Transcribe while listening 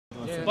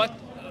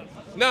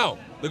But Now,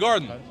 the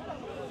garden.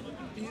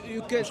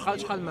 You can't.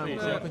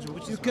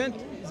 You can't.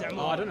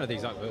 Oh, I don't know the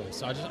exact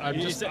verse. I'm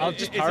just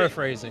Is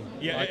paraphrasing.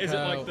 Yeah, is it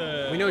like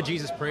the? We know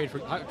Jesus prayed for.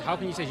 How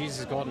can you say Jesus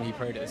is God and he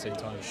prayed at the same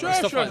time? Sure,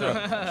 Stuff sure, like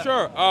that.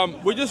 sure.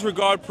 We just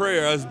regard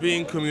prayer as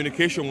being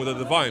communication with the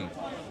divine.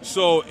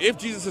 So if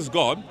Jesus is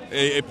God,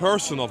 a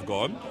person of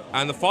God,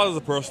 and the Father is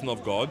a person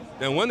of God,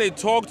 then when they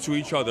talk to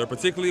each other,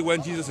 particularly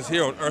when Jesus is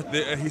here on earth,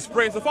 he's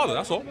praying to the Father.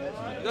 That's all.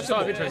 That's Just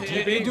out of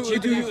simple. interest,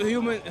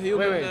 Human. do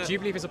you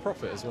believe he's a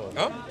prophet as well?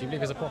 Huh? Do you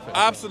believe he's a prophet?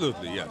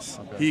 Absolutely, yes.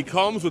 Okay. He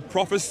comes with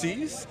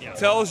prophecies,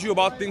 tells you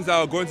about things that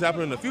are going to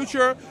happen in the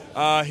future.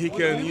 He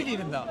can. believe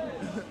in that.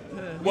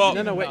 Well,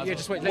 No, wait. Yeah,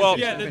 just wait. Well,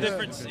 Yeah, the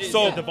difference is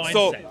so the divine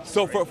so sense.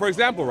 so for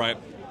example, right?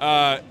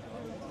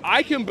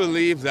 I can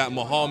believe that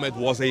Muhammad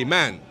was a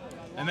man,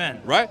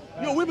 Amen. right?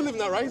 Yo, we believe in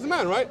that, right? He's a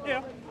man, right?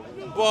 Yeah.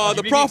 Well,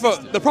 the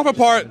prophet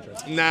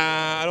part,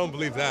 nah, I don't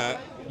believe that.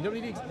 You don't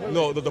believe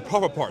No, the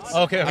proper parts.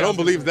 Okay, I don't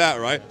believe that,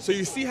 right? So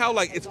you see how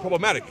like it's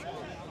problematic.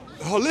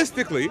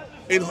 Holistically,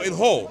 in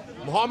whole,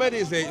 Muhammad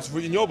is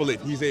in your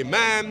belief, he's a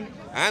man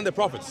and the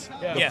prophets.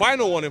 Yeah. The Yeah.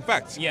 final one, in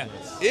fact. Yeah.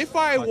 If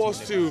I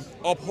was to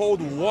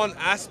uphold one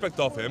aspect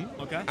of him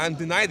and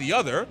deny the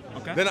other,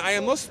 then I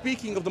am not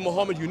speaking of the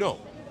Muhammad you know.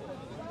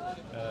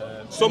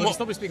 So you're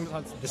still speaking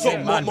about the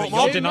same man, but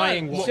you're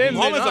denying what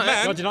Muhammad's a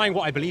man. You're denying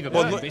what I believe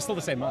about him, but he's still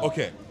the same man.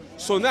 Okay.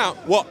 So now,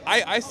 well,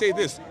 I say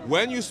this.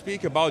 When you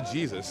speak about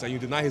Jesus and you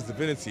deny his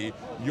divinity,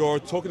 you're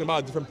talking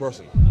about a different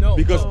person. No.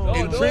 Because No,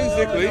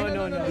 intrinsically,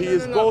 he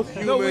is both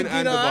human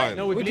and divine.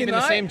 No, we believe in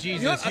the deny- same you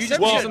Jesus. don't You just accept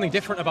believe it. something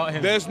different about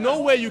him. There's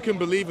no way you can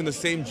believe in the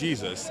same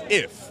Jesus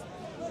if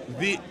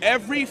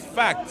every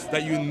fact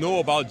that you know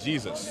about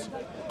Jesus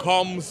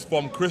comes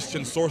from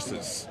Christian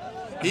sources.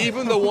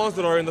 Even the ones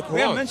that are in the We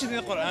have Quran. mentioned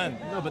in the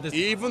Quran. No, but there's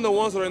Even the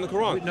ones that are in the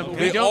Quran. No, but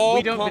they we don't- all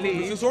we don't come from believe-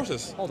 Christian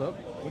sources. Hold up.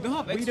 We don't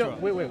have We extra.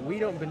 don't wait. We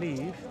don't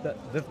believe that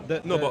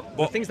the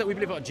But things that we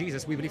believe about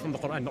Jesus, we believe from the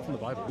Quran, not from the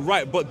Bible.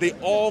 Right, but they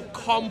all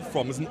come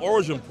from, it's an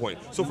origin point.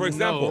 So for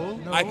example,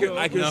 I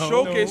can no,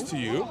 showcase to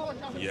you,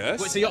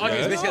 yes. Wait, so your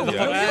argument is basically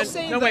yes. the Quran. You're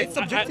saying No, that wait. it's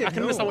subjective, I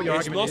can understand what your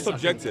It's argument not is.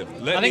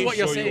 subjective. Let I think me what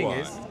you're show you saying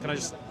why.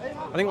 is,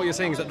 I think what you're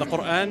saying is that the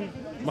Quran,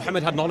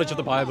 Muhammad had knowledge of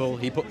the Bible.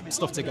 He put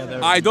stuff together.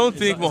 I don't Is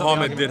think that the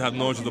Muhammad argument? did have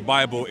knowledge of the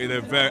Bible in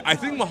a very. I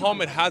think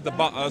Muhammad had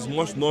about as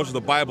much knowledge of the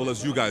Bible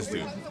as you guys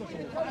do.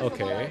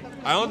 Okay.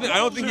 I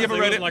don't think he ever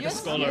read it. Like a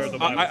scholar of the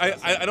Bible.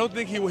 I don't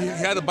think he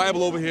had the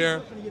Bible over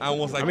here and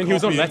was like. I mean, he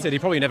was copying. unlettered. He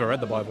probably never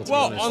read the Bible. To be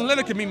Well, honest.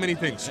 unlettered can mean many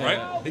things,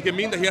 right? It can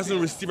mean that he hasn't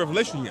received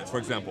revelation yet, for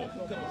example.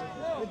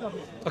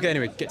 Okay.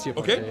 Anyway, get to your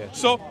point. Okay, Yeah, yeah.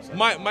 so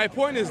my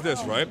point is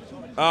this, right?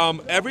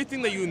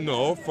 Everything that you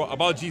know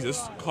about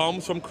Jesus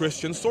comes from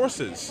Christian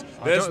sources.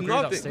 There's don't agree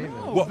with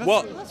that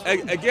nothing.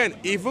 statement. Again,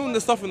 even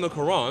the stuff in the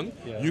Quran,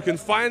 you can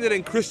find it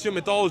in Christian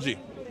mythology.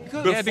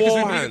 Yeah, because we believe it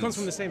beforehand. comes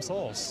from the same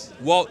source.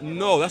 Well,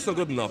 no, that's not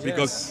good enough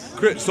because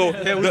so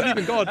Yeah, we believe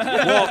in God.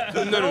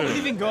 well, no.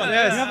 believe in God.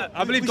 Yes,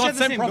 I believe we God share the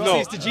sent same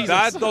prophecies God. to Jesus.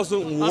 That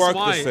doesn't work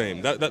why. the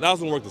same. That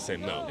doesn't work the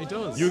same. No, It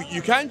does.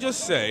 You can't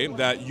just say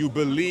that you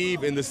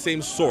believe in the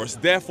same source.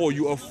 Therefore,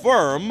 you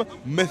affirm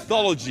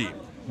mythology.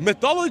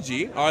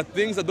 Mythology are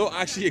things that don't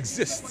actually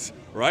exist.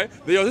 Right?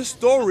 They are just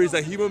stories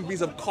that human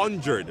beings have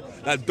conjured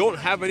that don't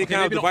have any Okay,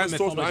 kind of maybe not divine for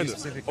source mythology behind them.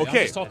 specifically. I'm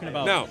Okay. just talking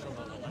about now,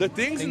 the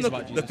things in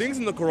about the Jesus. things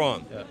in the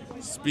Quran, Yeah.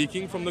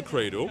 speaking from the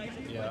cradle,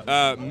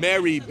 Yeah.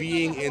 Mary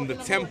being in the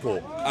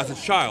temple as a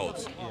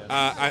child,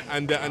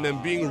 and then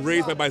being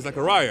raised by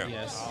Zechariah.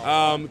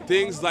 Yes.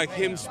 Things like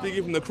him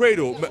speaking from the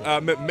cradle,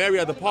 Mary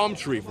at the palm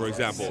tree, for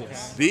example.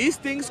 These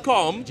things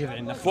come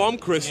from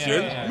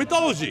Christian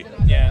mythology.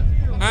 Yeah.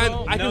 And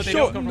I can they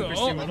show. don't come from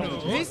Christian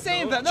mythology. He's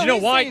saying that. Do you know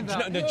why?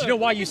 Do you know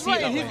why you see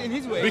it that way? In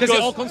his way. Because it Because-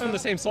 all comes from the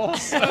same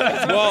source.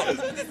 Well,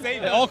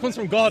 It all comes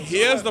from God.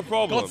 here's the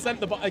problem. God sent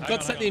the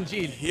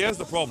Injil. Here's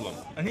the problem.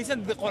 And he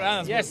said the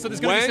Quran as well. Yes, so there's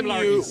going to be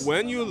similarities.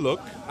 When you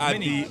look at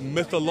the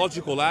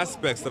mythological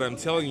aspects that I'm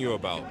telling you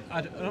about,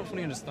 I don't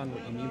fully understand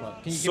what you mean by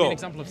that. Can you give So, me an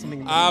example of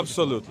something?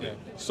 absolutely. Yeah.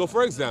 So,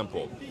 for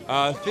example,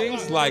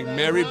 things like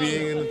Mary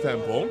being in the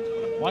temple,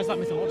 Why is that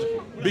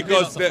mythological?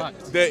 because That's a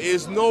fact. there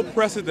is no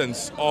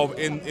precedence of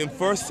in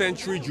first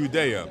century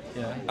Judea.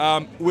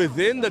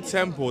 Within the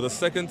temple, the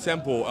second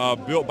temple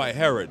built by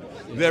Herod,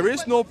 there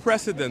is no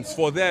precedence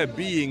for there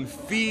being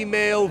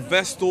female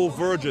Vestal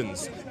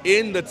virgins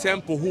in the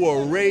temple who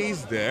are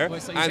raised there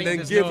Wait, so you're and saying then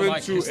there's given no,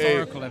 like, to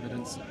historical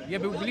evidence. Yeah,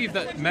 but we believe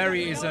that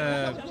Mary is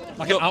an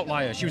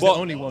outlier. She was But the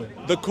only one.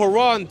 The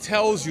Quran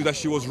tells you that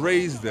she was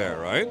raised there,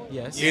 right?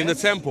 Yes. In the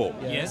temple.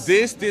 Yes.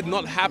 This did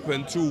not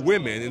happen to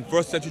women in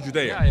first century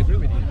Judea. Yeah, I agree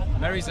with you.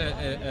 Mary's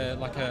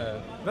like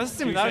a. That's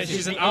similar.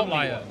 She's an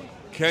outlier.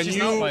 Can She's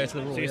an you outlier to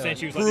the rule. So you're yeah. saying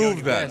she was like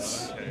prove the only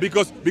that?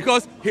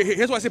 Because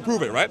here's why I say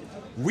prove it, right?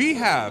 We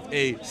have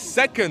a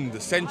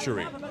second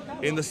century.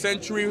 In the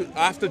century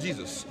after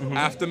Jesus,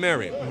 after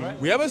Mary,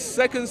 we have a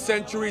second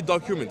century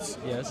document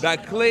Yes.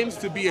 that claims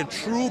to be a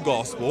true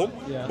gospel,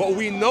 Yeah. but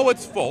we know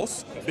it's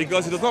false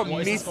because it does not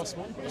What is meet. this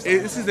gospel?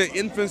 This is the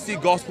infancy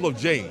gospel of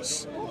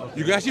James.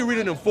 You can actually read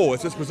it in full.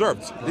 It's just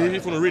preserved. If you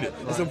want to read it,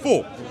 it's in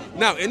full.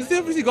 Now, in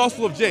the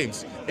Gospel of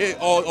James,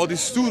 or the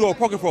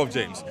pseudo-apocrypha of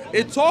James,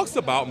 it talks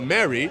about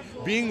Mary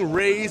being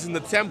raised in the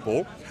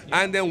temple,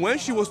 and then when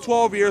she was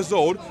 12 years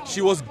old,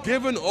 she was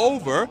given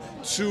over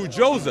to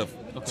Joseph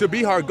to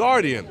be her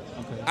guardian.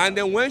 And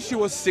then when she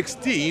was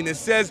 16, it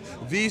says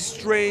these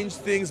strange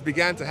things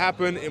began to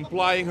happen,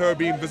 implying her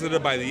being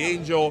visited by the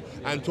angel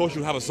and told she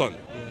would have a son.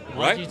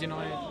 Why Right? do you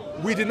deny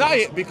it? We deny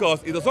it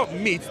because it does not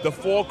meet the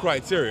 4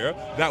 criteria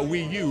that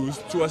we use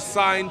to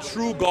assign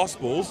true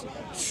gospels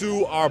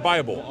to our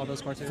Bible. What are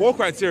those criteria? 4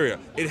 criteria.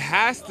 It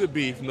has to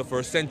be from the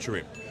 1st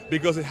century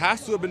because it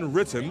has to have been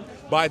written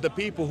by the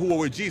people who were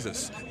with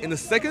Jesus. In the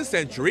 2nd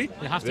century,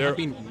 It has to they're have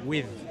been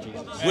with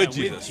Jesus. with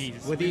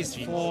Jesus. Were these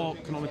 4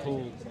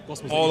 canonical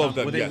gospels? All that you of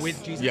them, have, were yes. they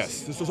with Jesus?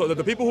 Yes. So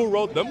the people who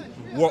wrote them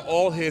were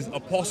all his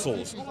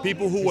apostles,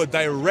 people who were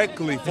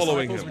directly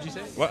following him. Disciples,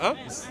 would you say? What, huh?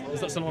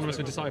 Is that synonymous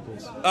with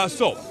disciples?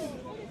 So,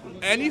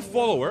 any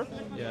follower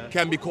Yeah.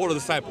 can be called a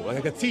disciple,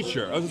 like a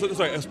teacher,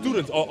 a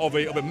student of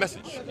a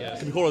message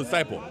can be called a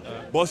disciple.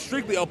 But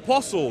strictly,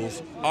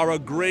 apostles are a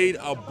grade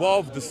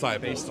above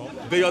disciples.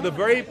 They are the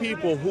very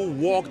people who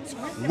walked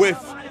with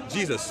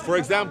Jesus. For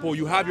example,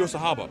 you have your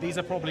Sahaba. These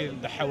are probably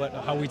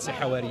how we'd say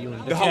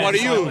Hawariyun. The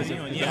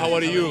Hawariyun. The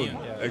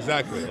Hawariyun.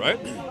 Exactly, right?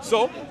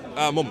 So,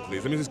 moment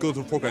please, let me just go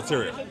to 4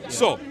 criteria.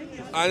 So,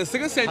 in the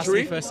 2nd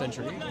century, First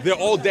century. they're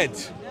all dead.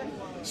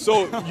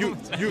 So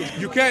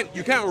you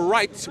can't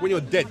write when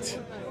you're dead.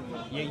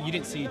 You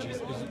didn't see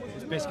Jesus.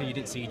 It's basically, you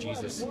didn't see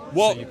Jesus.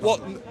 Well, so you can't- well,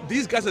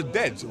 these guys are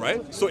dead,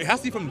 right? So it has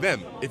to be from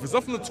them. If it's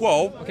not from the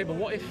 12, Okay, but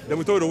what if? then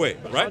we throw it away,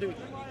 How right? do we,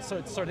 so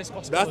this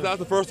gospel. That's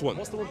the first one.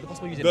 What's the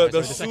gospel you did? The,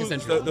 Sorry, the 2nd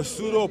century. the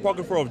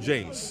pseudo-apocrypha of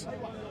James.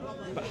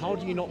 But how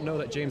do you not know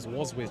that James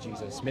was with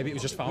Jesus? Maybe it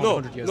was just found No,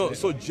 100 years no. later.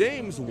 So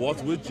James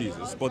was with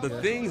Jesus, but the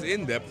things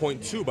in there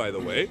point to, by the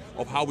way,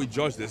 of how we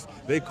judge this.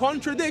 They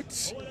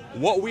contradict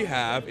what we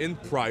have in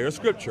prior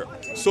scripture.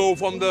 So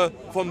from the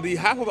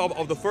half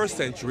of the 1st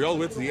century all the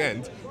way to the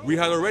end, we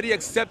had already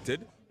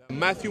accepted that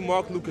Matthew,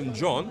 Mark, Luke, and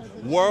John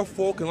were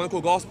 4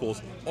 canonical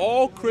gospels.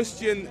 All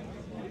Christian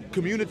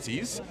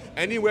communities,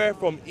 anywhere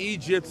from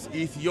Egypt,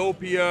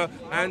 Ethiopia,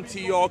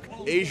 Antioch,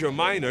 Asia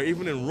Minor,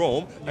 even in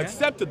Rome,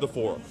 accepted the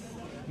 4.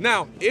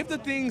 Now, if the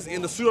things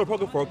in the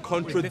pseudo-apocrypha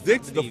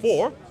contradict the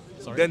 4,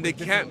 then they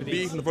can't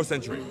be from the 1st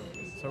century.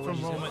 From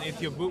Rome and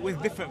Ethiopia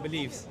with different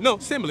beliefs. No,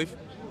 same belief.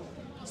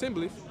 Same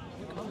belief.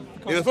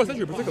 In the 1st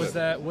century in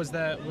particular. Was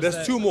there?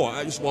 There's 2 more.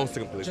 Just 1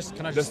 second, please. Just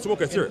can I There's just 2 more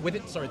criteria. with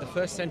it? Sorry, the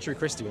 1st century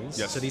Christians.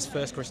 Yes. So these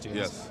first Christians.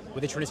 Yes.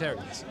 Were they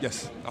Trinitarians?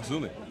 Yes,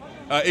 absolutely.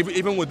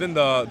 Even within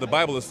the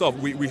Bible itself,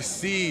 we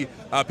see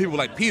people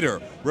like Peter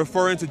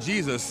referring to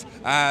Jesus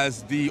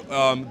as the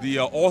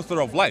author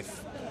of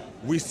life.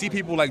 We see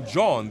people like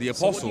John, the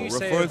So what do apostle, you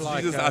say referring of, to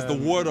like, Jesus as the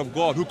Word of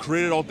God who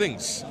created all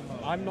things.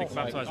 I'm not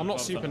baptized I'm not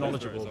with super baptism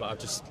knowledgeable, as but I've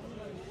just.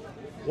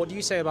 What do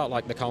you say about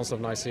like the Council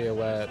of Nicaea,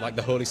 where like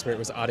the Holy Spirit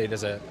was added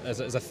as a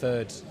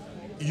 3rd?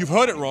 You've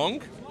heard it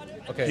wrong.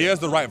 Okay. Here's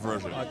the right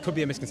version. Could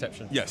be a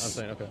misconception. Yes. I'm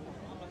saying okay.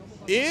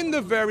 In the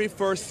very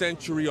 1st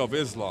century of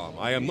Islam,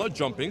 I am not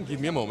jumping,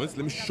 give me a moment,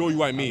 let me show you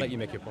what I mean. Let you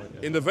make your point.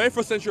 Yeah. In the very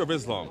 1st century of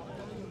Islam,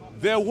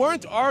 there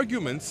weren't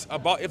arguments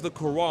about if the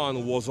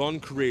Quran was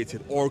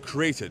uncreated or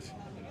created,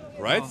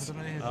 right?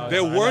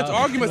 There weren't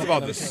arguments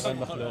about this,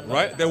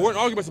 right? There weren't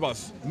arguments about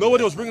this.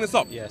 Nobody was bringing this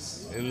up.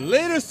 Yes. In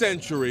later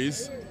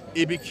centuries,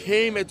 it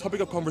became a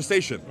topic of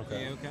conversation.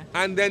 Okay.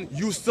 And then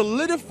you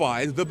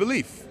solidified the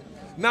belief.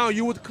 Now,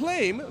 you would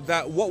claim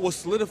that what was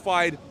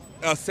solidified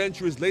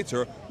centuries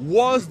later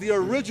was the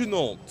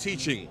original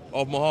teaching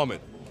of Muhammad.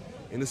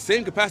 In the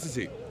same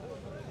capacity,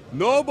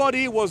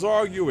 nobody was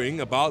arguing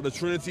about the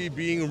Trinity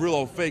being real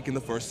or fake in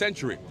the 1st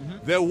century.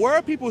 There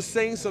were people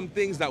saying some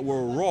things that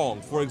were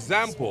wrong. For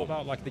example, What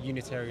about like the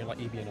Unitarian, like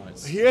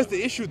Ebionites? here's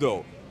the issue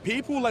though.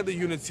 People like the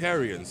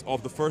Unitarians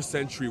of the 1st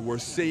century were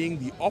saying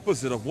the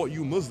opposite of what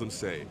you Muslims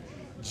say.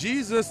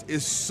 Jesus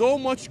is so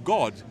much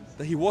God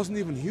that he wasn't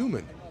even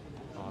human.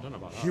 Oh, I don't know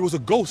about that. He was a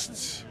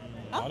ghost.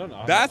 I don't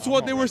know. That's I'm what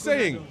not they were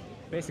saying.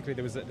 Basically,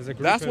 there's a group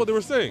That's of what they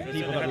were saying.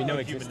 people that we know Human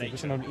existed,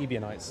 which are known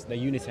Ebionites. They're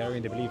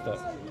Unitarian. They believe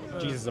that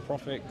Jesus is a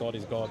prophet, God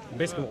is God.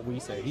 Basically, what we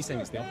say. He's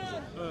saying it's the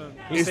opposite.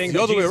 He's It's saying the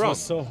that other way Jesus around.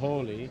 was so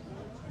holy.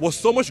 Was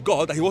so much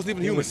God that he wasn't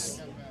even He human. was,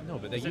 no,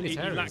 but they're So he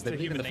Unitarians. lacks They the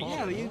believe in the human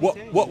Father. nature.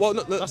 Well,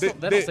 no, That's not-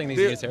 they're not saying these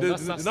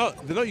Unitarians.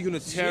 they're not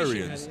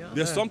Unitarians.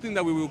 There's something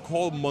that we will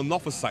call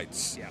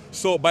monophysites.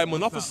 So by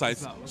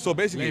monophysites, so Let him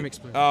basically,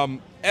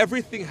 explain.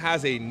 everything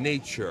has a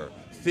nature.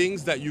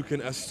 Things that you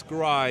can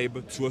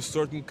ascribe to a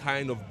certain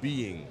kind of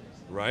being,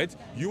 right?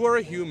 You are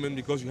a human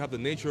because you have the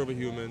nature of a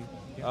human.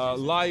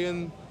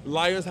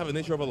 Lions have the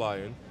nature of a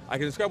lion. I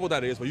can describe what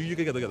that is, but you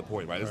can get the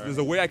point, right? There's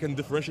a way I can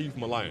differentiate you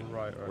from a lion,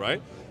 right?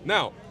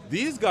 Now,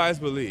 these guys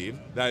believe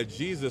that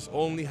Jesus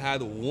only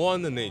had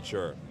one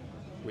nature,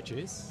 Which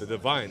is? the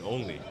divine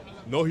only,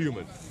 no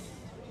human.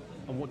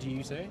 And what do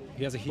you say?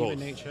 He has a human Both.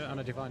 nature and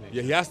a divine nature.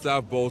 Yeah, he has to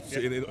have both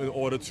in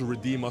order to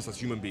redeem us as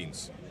human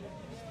beings.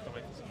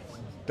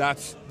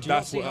 That's Do you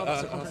not see what. how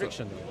that's a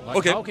contradiction? Like,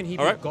 okay. How can he be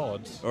All right.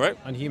 God All right.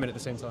 and human at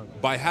the same time?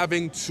 By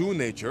having two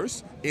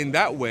natures. In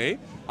that way,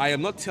 I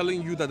am not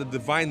telling you that the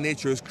divine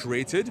nature is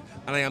created,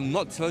 and I am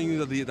not telling you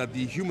that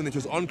the human nature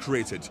is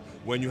uncreated.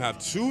 When you have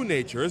two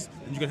natures,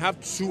 then you can have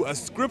two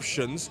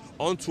ascriptions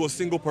onto a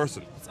single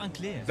person. It's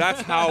unclear.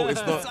 That's how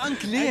it's not. It's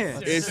unclear.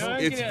 It's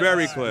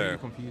very clear.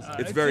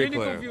 It's very really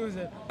clear.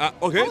 confusing.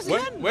 Okay,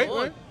 Muslim?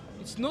 wait.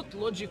 It's not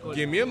logical.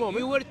 Give me a moment.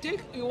 You were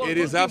It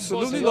is talking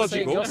absolutely both.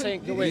 logical. You're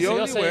saying, The wait, so you're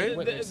only saying,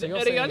 way- wait, so you're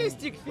The saying-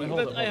 realistic wait, thing hold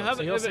that on, I hold on. haven't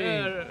So you're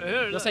saying,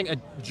 heard. you're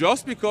saying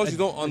Just because you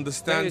don't a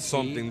understand deity-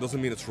 something doesn't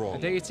mean it's a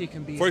wrong. deity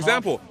can be For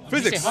example, half,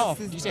 physics.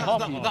 Did you say half?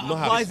 That human? Not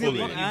half, applies in fully.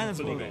 Quran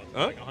as well.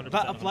 Huh?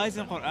 That applies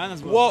in Quran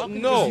as well. Well, no.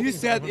 Because you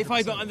said if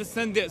I don't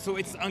understand it, so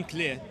it's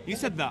unclear. You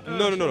said that.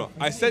 No.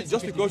 I said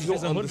just because you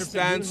don't 100%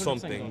 understand 100%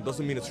 something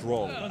doesn't mean it's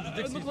wrong,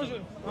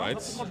 right?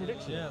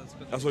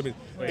 That's what I mean.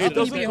 How It can he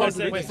doesn't be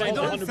contradict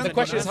 100%? The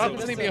question is, how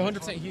can he be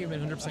 100% human,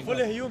 100% God?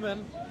 Fully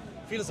human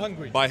feels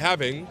hungry. by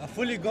having. A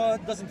fully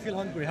God doesn't feel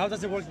hungry. How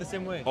does it work the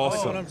same way?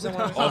 Awesome.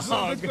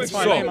 Awesome. It's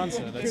fine, So- lame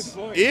answer. That's-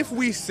 If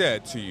we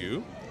said to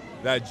you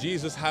that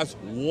Jesus has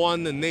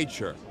one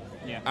nature,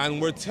 Yeah. and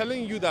we're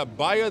telling you that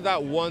by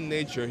that one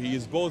nature he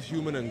is both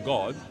human and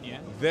God, Yeah.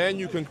 then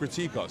you can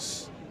critique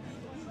us.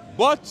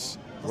 But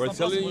we're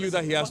telling you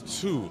that he has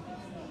two.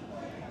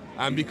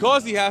 And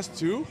because he has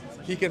two,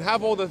 he can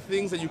have all the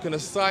things that you can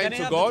assign Can he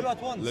to have the God. two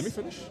at once? Let me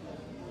finish.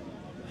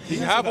 He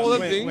can have all the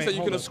things that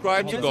you can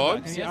ascribe to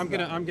God. See, I'm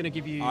gonna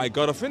give you. I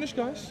gotta finish,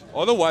 guys.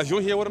 Otherwise, you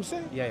don't hear what I'm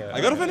saying. Yeah.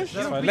 I gotta finish.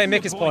 That's fine. Let him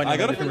make his point. I and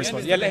then gotta you can finish.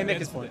 respond. Yeah, let him make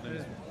his point.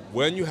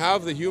 When you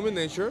have the human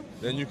nature,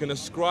 then you can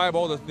ascribe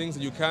all the things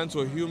that you can to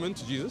a human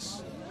to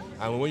Jesus.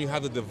 And when you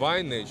have the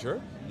divine nature,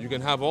 you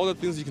can have all the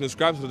things you can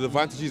ascribe to the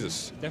divine to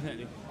Jesus.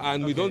 Definitely.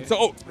 And we don't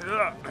tell,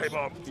 hey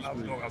Bob, I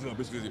was gonna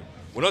bitch with you.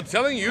 We're not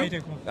telling you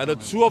that the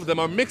two of them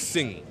are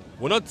mixing.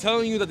 We're not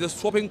telling you that they're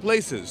swapping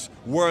places.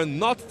 We're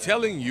not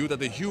telling you that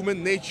the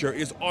human nature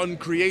is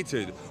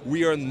uncreated.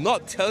 We are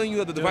not telling you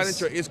that the divine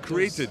nature is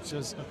created.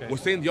 okay. We're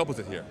saying the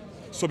opposite here.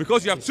 So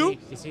because you have two,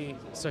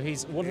 So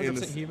he's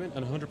 100% human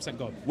and 100%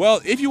 God.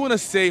 well, if you want to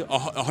say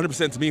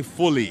 100% to mean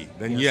fully,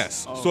 then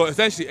yes. So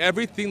essentially,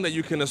 everything that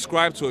you can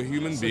ascribe to a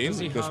human being, does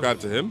he you can have- ascribe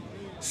to him.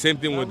 Same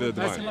thing with the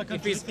divine.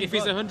 If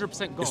he's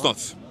 100% God, It's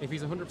not. If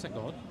he's 100%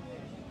 God,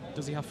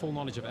 does he have full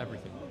knowledge of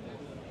everything?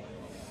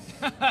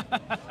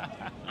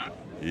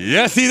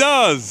 Yes, he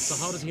does.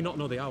 So how does he not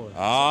know the hour?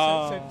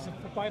 So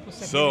the Bible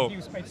said So- he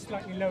was made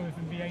slightly lower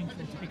than the angels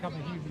to become a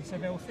human. So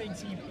there were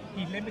things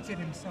he limited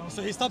himself.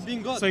 So he stopped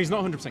being God. So he's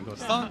not 100% God.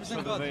 Stopped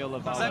being God.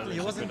 Exactly. He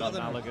wasn't God.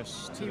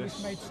 He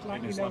was made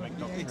slightly lower than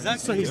the angels.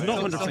 Exactly. So he's not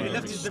 100% So he God.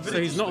 left his So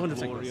divinity. he's not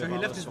 100% God. So he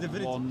left his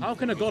divinity. How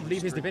can a God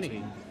leave his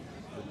divinity?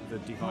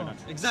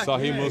 Exactly.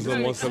 Sahih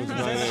Muslim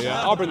 179.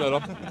 Yeah, I'll bring that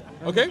up.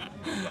 Okay.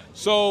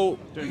 So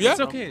yeah. It's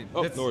okay.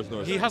 Oh, It's- no worries, no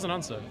worries. He has an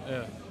answer.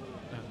 Yeah.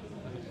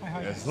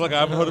 It's like I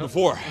haven't heard it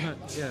before.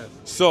 Yeah.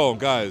 So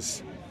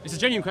guys, It's a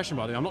genuine question,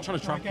 by the way. I'm not trying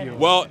to trap you.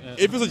 well,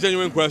 if it's a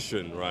genuine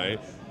question, right,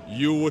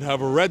 you would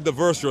have read the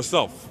verse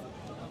yourself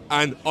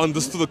and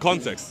understood the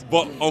context.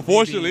 But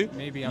unfortunately,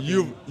 maybe I've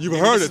you've maybe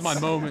heard this it. is my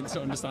moment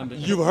to understand it.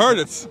 You've heard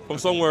it from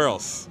somewhere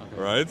else,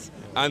 right?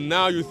 And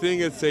now you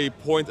think it's a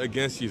point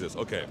against Jesus.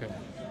 Okay.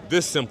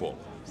 This simple.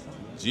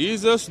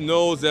 Jesus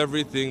knows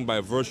everything by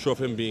virtue of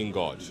him being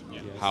God.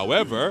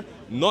 However,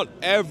 not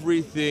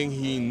everything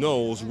he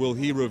knows will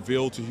he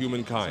reveal to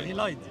humankind. He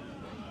lied.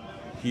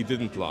 He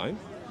didn't lie.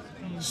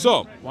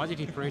 So, Why did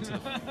he create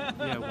it?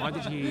 Yeah.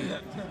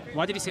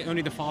 Why did he say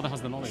only the Father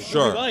has the knowledge?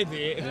 sure.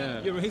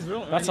 He's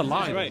wrong. That's a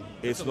lie. Right.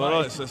 It's not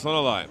a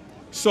lie.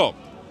 So,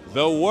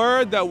 the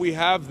word that we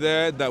have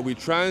there that we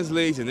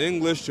translate in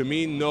English to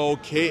mean know,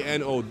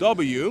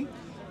 K-N-O-W,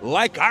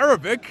 like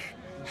Arabic,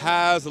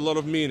 has a lot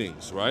of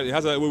meanings, right? It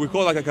has what we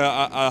call like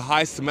a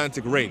high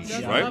semantic range,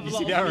 right? You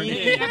see the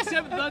irony?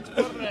 Accept that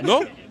for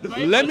No?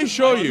 Let me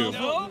show you.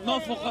 No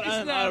for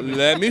Quran Arabic.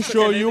 Let me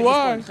show you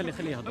why. خلي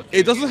هذا.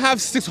 It doesn't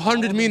have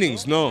 600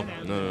 meanings. No.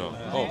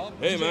 Oh,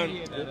 hey man.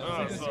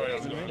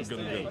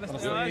 Sorry.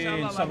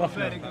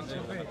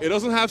 It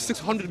doesn't have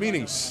 600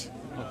 meanings,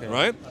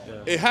 right?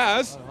 It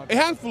has a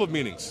handful of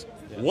meanings.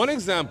 One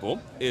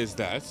example is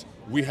that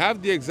we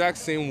have the exact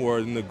same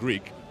word in the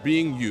Greek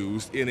being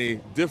used in a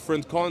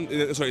different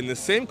in the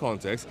same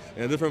context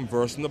in a different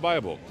verse in the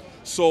Bible.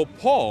 So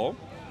Paul,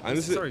 and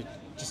this Sorry,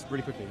 just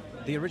really quickly.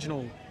 The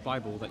original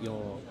Bible that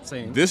you're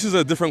saying. is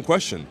a different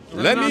question.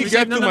 Let me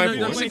get to my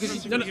point,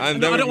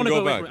 and then we can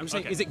go back. I'm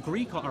saying, is it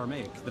Greek or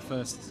Aramaic? The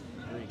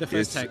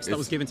first text that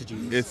was given to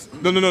Jesus.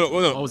 It's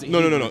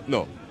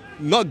no.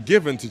 Not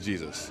given to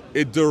Jesus.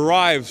 It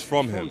derives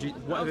from him.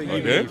 Whatever you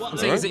Okay. believe. I'm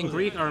saying, is it in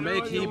Greek,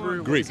 Aramaic,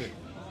 Hebrew? Greek.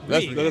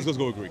 What is it? Let's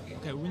go with Greek.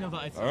 Okay, we know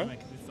that it's All right. Arabic.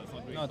 It's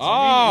not Greek.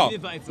 Ah,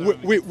 believe that it's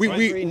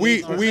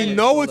we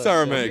know it's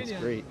Aramaic.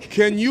 Greek.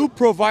 Can you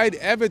provide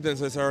evidence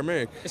that it's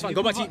Aramaic? It's fine.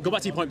 Go back to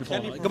your point before.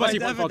 Can you Go back to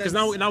your provide point because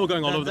evidence now we're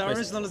going all that over the the place.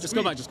 original is Just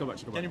go Greek? back. Just go back.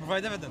 Can you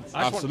provide evidence?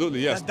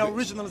 Absolutely, yes. That the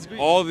original is Greek.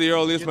 All the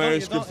earliest You don't-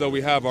 manuscripts that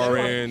we have are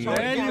in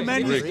Any Greek.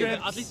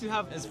 manuscript At least you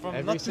have. is from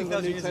Every not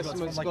single 2,000 New years ago, it's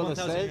Testament from like scholar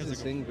 1,000 says years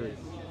it's ago. in Greek.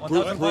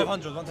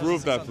 1,500,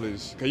 Prove that,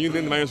 please. Can you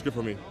name the manuscript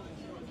for me?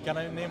 Can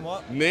I name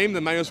what? Name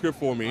the manuscript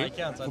for me I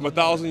can't, I from don't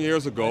 1,000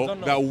 years I ago don't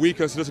know. that we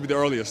consider to be the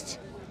earliest.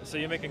 So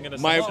you're making an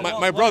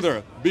My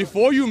brother,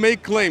 before you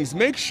make claims,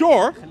 make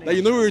sure that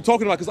you know what you're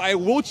talking about, because I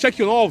will check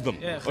you on all of them.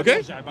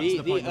 Okay?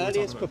 The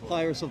earliest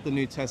papyrus of the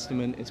New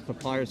Testament is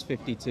Papyrus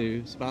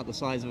 52. It's about the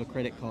size of a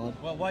credit card.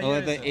 Well, why year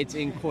However, is it? it's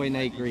in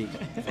Koine Greek.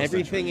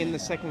 Everything in the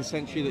 2nd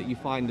century that you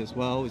find as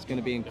well is going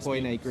to be in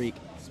Koine Greek.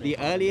 The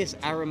earliest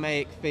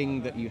Aramaic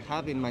thing that you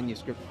have in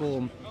manuscript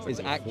form is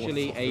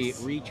actually a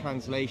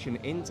retranslation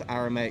into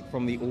Aramaic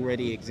from the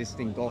already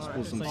existing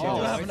Gospels have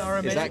themselves. an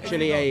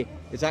Aramaic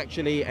It's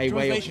actually a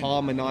way of Translation.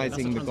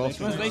 harmonizing the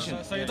Gospels. Translation.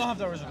 So you don't have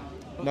the original.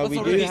 No, we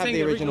do already have saying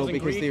the the original original's in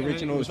because the Greek,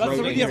 original was that's wrote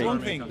already in a wrong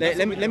Greek.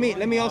 thing.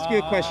 Let me ask you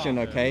a question,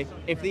 okay?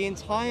 If the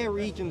entire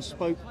region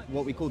spoke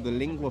what we call the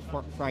lingua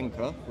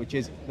franca, which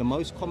is the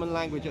most common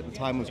language at the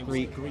time was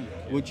Greek,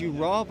 would you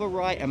rather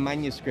write a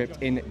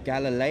manuscript in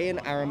Galilean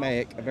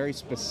Aramaic, a very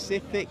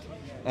specific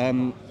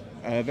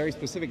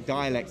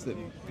dialects that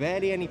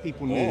barely any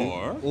people knew,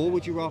 or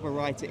would you rather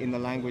write it in the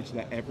language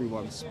that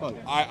everyone spoke?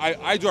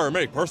 I do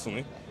Aramaic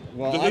personally.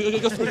 Well,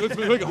 Just make it I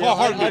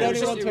hard. don't want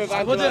to I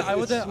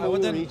evangelize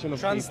wouldn't region of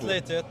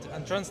translate it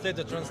and translate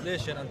the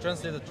translation and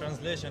translate the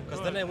translation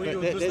because then we But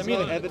would lose the there's no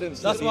meaning.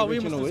 evidence That's that why the we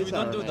original Muslims, we is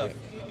don't do that.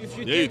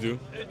 Aramaic. Yeah, you do.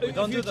 We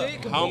don't do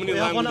that. How many We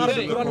have one languages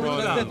Arabic in the Quran, we Quran?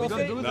 translate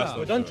off That's it. not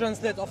We don't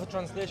translate off a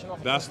translation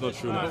of That's not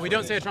true. But we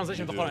don't say a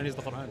translation of the Quran is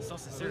the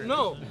Quran.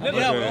 No, never,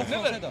 Yeah, Okay. we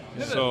also say that.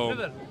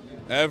 So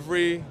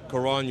every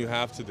Quran you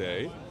have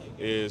today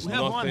is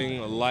have one.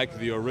 nothing like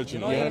the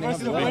original You only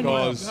have one.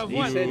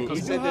 because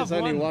He said there's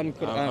only one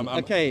Quran. I'm-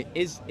 Okay,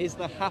 is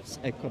the Hafs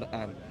a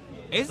Quran?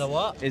 The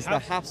what? Is the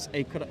Hafs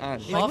a Quran?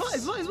 Is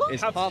what?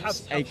 Is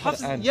Hafs a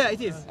Quran? Yeah,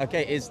 it is.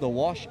 Okay, is the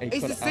wash a Quran?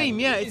 It's the same,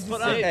 yeah, it's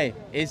Quran. Okay,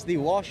 is the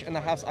wash and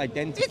the Hafs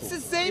identical? It's the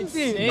same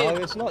thing. No,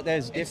 it's not.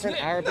 There's different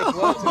Arabic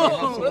words in the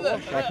Hafs and the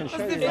wash. I can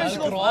show you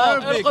that.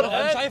 Arabic.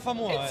 مش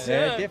هيفهموها.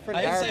 There are different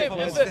Arabic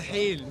words.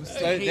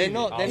 So they're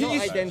not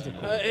identical.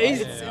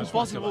 It's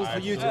impossible for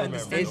you to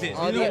understand it.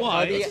 Are You know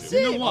why?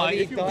 You know why?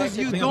 Because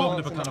you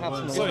don't.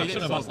 Sorry, Sorry,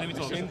 let me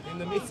talk.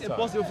 It's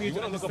impossible for you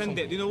to understand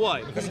it. You know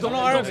why? Because you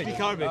don't speak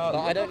Arabic.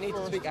 I don't need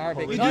to speak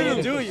Arabic. You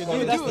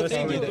do. That's the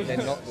thing. That they're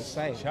not the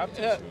same.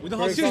 We don't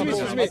For have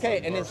example,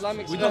 okay, an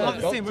Islamic We don't scholar,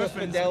 have the same Dr.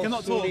 reference. We Fidel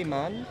cannot talk.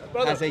 Suleiman,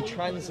 has a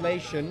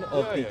translation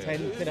of the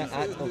 10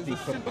 qira'at of the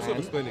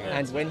Quran,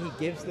 and when he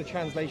gives the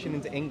translation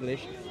into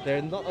English, there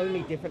are not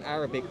only different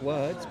Arabic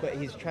words, but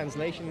his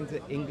translation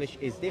into English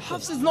is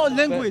different. Hafs is not a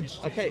language.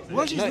 But, okay,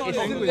 Rush is not a it's-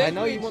 language. I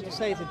know you want to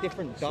say it's a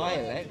different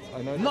dialect.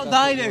 I know Not that's what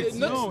dialect. you-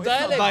 No, it's not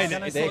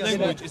dialect. It's They're not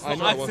language. It's I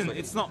not know. accent.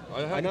 It's not.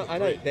 I know,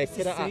 they're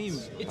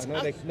qira'ats.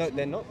 I know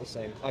they're not the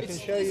same. I can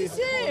show you. It's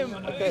the same.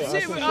 Okay, I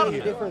can show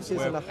you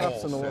differences in the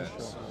Hafs and the wash.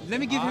 Let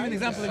me give you an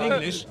example in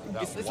English.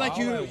 It's like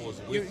you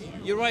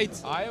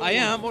write I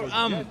am or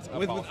am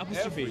with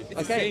apostrophe. It's the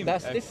Okay, same.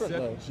 that's different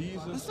though.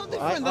 That's not I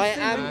different. That's the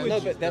same am language. no,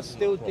 but they're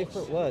still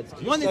different words.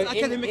 One is So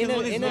academic and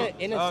one is not.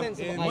 In a sense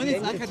of one is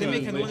identity,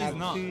 academic and we one is have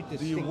not. two the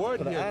distinct word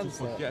here to Qur'ans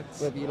there, forget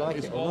whether you like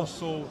is it or not.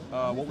 also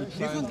what we Do you think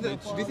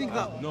translate. that, do you think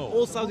that No.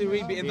 all Saudi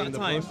Arabia in that In the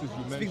time verses you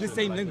speak the mentioned,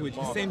 same like language,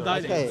 the the same Baqarah.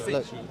 dialect? Okay,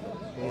 look,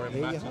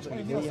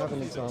 here you have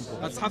an example.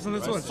 That's Hassan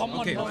as well.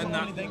 Okay, and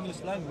that. The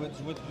English language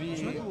would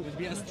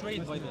be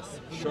astrayed by this.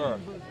 Sure.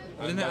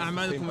 ولنا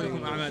أعمالكم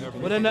ولكم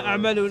أعمالكم. ولنا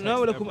أعمالنا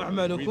ولكم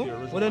أعمالكم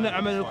ولنا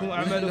أعمالكم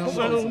أعمالكم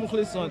ونحن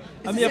مخلصون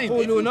أم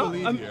يقولون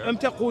أم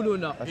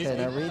تقولون Okay,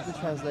 now read the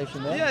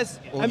translation there. Yes.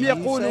 Or أم do you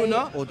يقولون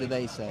say, or do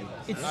they say?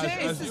 It's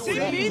the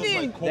same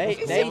meaning. They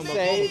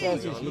say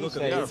versus you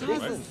say. It's It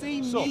has the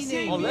same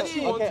meaning.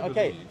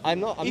 Okay. I'm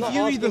not If asking.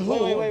 you read the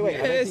whole- Wait. I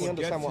don't Yes. think you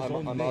understand what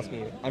I'm asking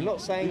you. I'm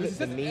not saying that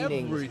the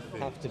meanings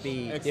have to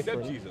be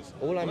different.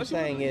 All I'm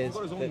saying is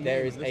that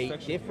there is a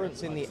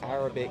difference in the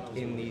Arabic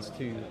in these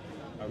two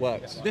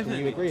works. Can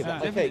you agree with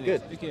that? Okay, Definitely.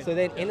 good. Okay. So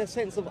then, in a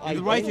sense of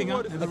the writing,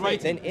 identity, in the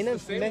writing. then in a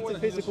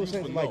metaphysical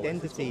sense of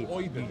identity,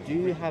 you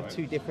do have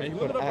two different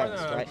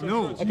Qur'ans, right? No.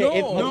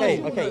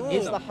 Okay.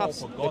 Is the Hafs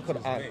the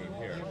Qur'an?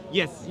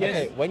 Yes.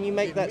 Okay, when you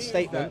make that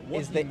statement,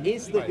 is the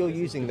is that you're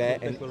using there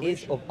an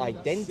is of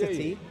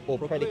identity or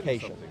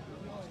predication?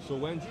 So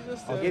when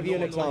Jesus said, I'll give you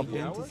an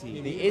example.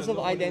 The is of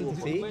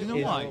identity You know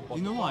is why?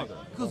 You know why?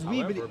 Because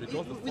we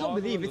don't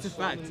believe it's a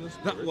fact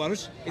that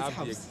Warsh is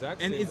Hafs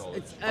and it's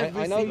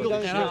every I know you single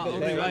don't qira'ah look of at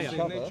their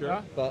riwayah.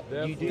 cover, but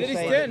you do There is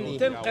say 10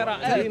 that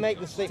qira'at. do you make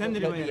the statement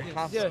that the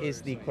Hafs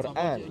is the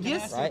Quran?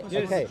 Yes. Right?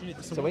 Okay.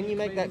 So when you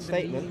make that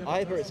statement,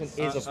 either it's an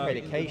is of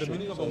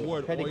predication,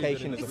 so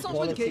predication is a It's not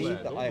quality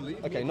predication. that I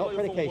okay, not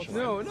predication.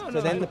 No.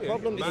 So then the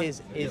problem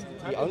is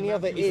the only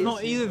other is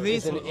not either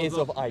this is an or is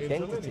of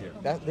identity.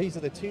 These are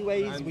the two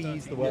ways we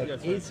use the word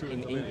is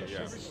in English.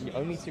 The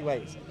only two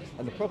ways.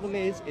 And the problem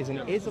is an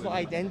is of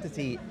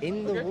identity.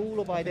 In the rule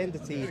of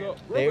identity,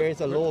 there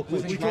is a law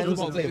called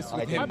transitive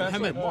identity.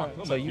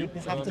 So you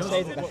have to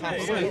say that the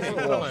haps is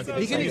the wash.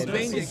 You can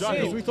explain this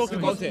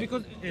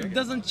because it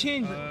doesn't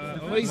change.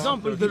 For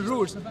example, the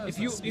rules.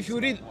 If you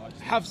read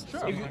hafs,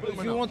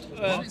 if you want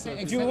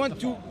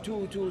to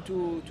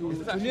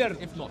learn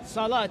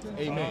salat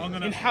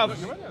in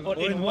hafs or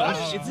in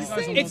wash,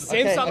 it's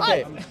same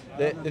salat.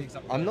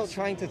 I'm not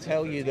trying to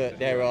tell you that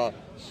there are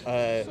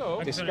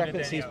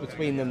discrepancies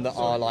between them that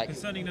are like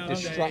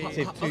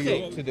destructive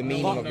to the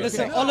meaning of it.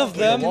 Listen, all of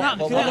them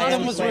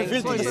was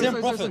revealed to the same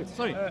prophet.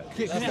 Sorry,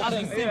 can I ask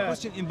the same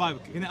question in Bible?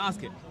 Can I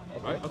ask it?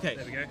 Okay.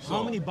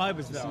 How many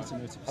Bibles there are?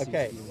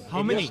 Okay.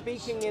 How many?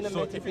 Speaking in a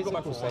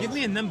metaphysical sense. Give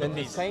me a number,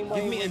 please.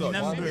 Give me a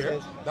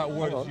number. That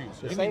word is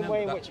used. The same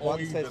way in which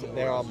one says that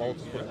there are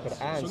multiple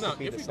Qur'ans could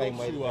be the same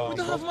way that there are We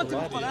don't have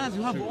multiple Qur'ans,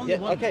 we have only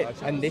one. Okay,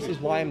 and this is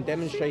why I'm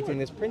demonstrating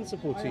this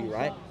principle to you,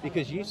 right?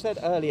 Because you said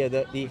earlier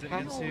that the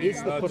hafs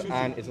is the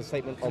Qur'an is a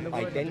statement of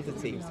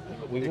identity.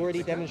 We've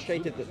already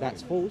demonstrated that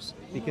that's false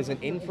because an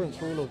inference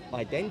rule of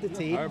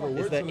identity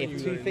is that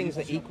if two things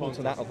are equal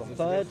to that of a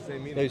third,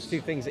 those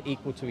two things are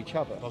equal to each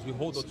other.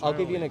 I'll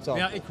give you an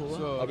example.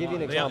 I'll give you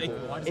an example.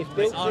 If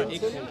Bill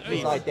Clinton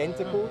is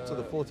identical to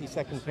the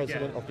 42nd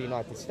President of the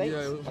United States,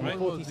 and the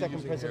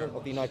 42nd President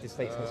of the United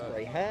States has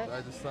grey hair,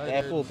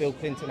 therefore Bill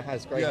Clinton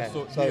has grey hair.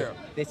 So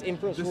this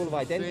inference rule of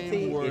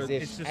identity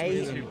is if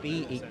A and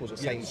B equal the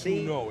same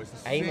C,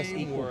 A must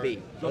equal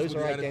B. Those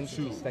are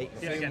identity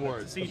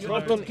statements. The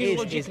problem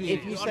is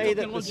if you say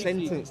that the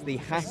sentence, the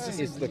hafs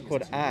is the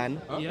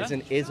Quran, is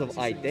an is of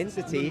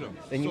identity,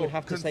 then you would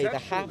have to say the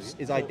hafs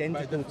is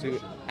identical to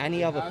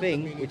any other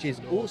thing which is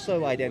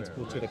also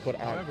identical to the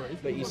Quran.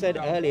 But you said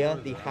earlier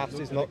the hafs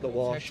is not the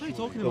wash,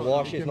 the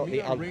wash is not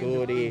the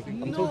al-Quri.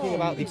 I'm talking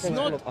about the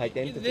principle of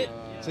identity.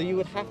 So you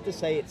would have to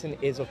say it's an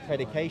is of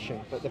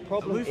predication. But the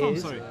problem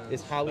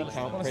is how we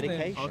count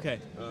predication. Okay.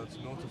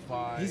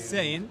 He's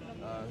saying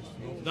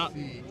that,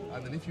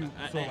 and then if you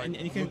and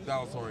you can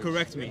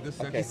correct me.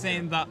 He's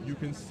saying that you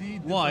can see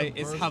why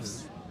is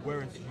hafs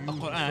a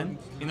Quran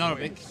in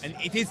Arabic, and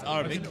it is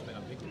Arabic.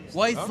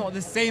 Why it's not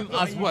the same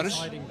as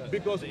Warsh?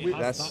 Because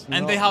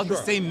and they have the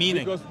same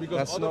meaning.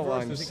 That's not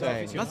what I'm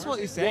saying. That's what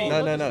you're saying.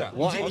 No.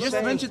 What You I'm just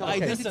saying, mentioned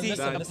identity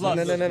plus. No.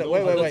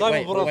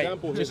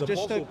 Wait. Just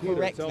to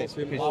correct this,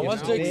 because you're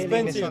clearly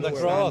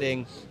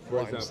misunderstanding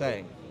what I'm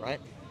saying, right?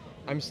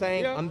 I'm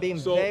saying I'm being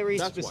very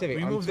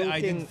specific. I'm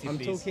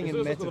talking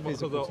in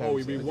metaphysical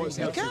terms.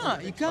 You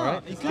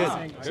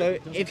can't. So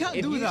if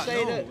you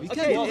say that,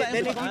 okay, then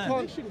if you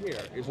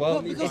can't,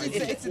 well, because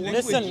it's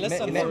Listen.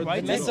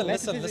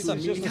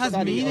 It has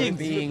meaning.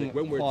 Being,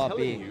 far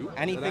being.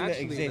 Anything that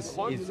exists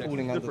is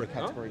falling under the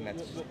category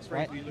metaphysics,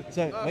 right?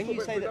 So when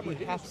you say that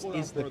the hafs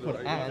is the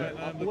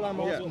Quran, all I'm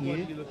asking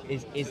you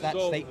is that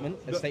statement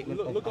a statement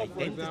of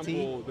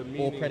identity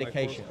or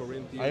predication?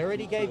 I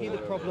already gave you the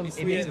problem if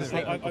it's a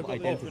statement of identity.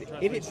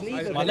 If it's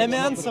neither, let me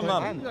answer,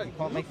 man. You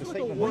can't make the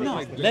statement. Why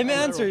not? Let me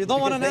answer. You don't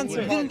want an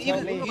answer.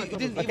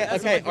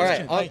 Okay, all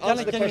right. I'll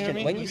answer the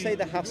question. When you say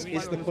the hafs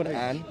is the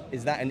Quran,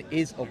 is that an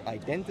is of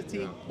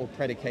identity or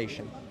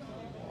predication?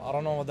 I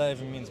don't know what that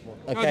even means, bro.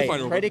 Okay,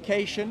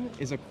 predication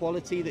is a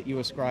quality that you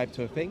ascribe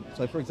to a thing.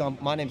 So, for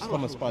example, my name's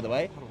Thomas, by the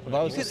way. If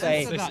I was to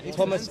say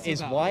Thomas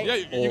is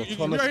white or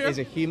Thomas is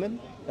a human,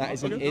 that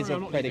is an is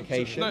of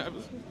predication.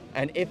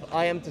 And if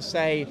I am to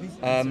say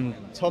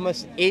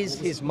Thomas is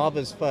his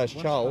mother's first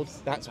child,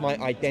 that's my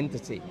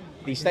identity.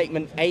 The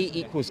statement A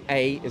equals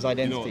A is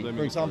identity.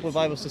 For example, if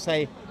I was to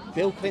say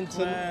Bill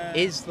Clinton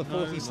is the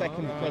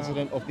 42nd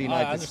President of the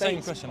United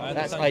States,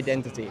 that's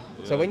identity.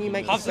 So when you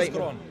make the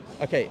statement,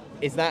 okay,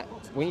 is that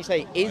when you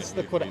say is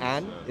the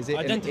Quran, is it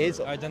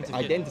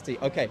identity?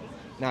 Okay.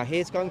 Now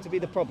here's going to be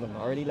the problem.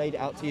 I already laid it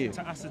out to you.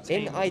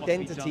 In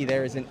identity,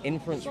 there is an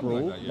inference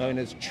rule known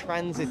as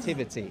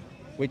transitivity,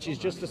 which is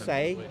just to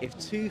say, if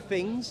two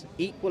things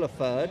equal a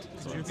third,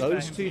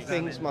 those two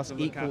things must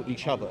equal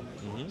each other.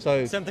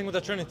 So same thing with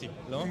the Trinity.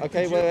 No?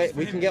 Okay, wait.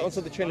 We can get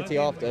onto the Trinity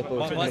after.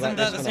 But Isn't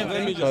that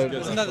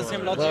the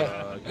same logic?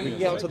 We can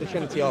get onto the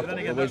Trinity after,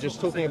 but we're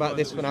just talking about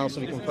this for now so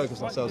we can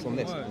focus ourselves on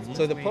this.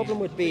 So the problem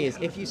would be is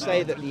if you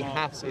say that the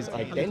hafs is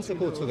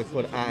identical to the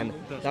Quran,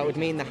 that would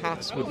mean the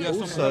hafs would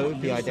also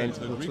be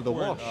identical to the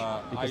wash,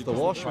 because the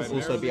wash would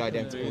also be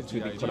identical to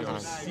the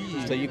Quran.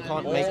 So you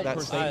can't make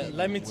that statement.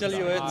 Let me tell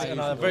you it in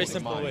a very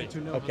simple way.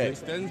 Okay.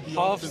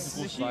 Hafs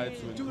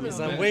is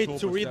a way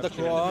to read the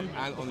Quran,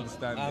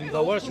 and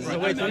the wash is a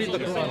way to read the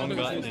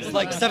Quran. It's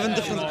like 7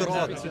 different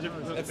Qur'ans.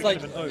 It's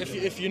like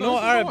if you know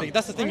Arabic,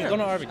 that's the thing, you don't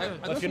know Arabic.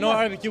 If you know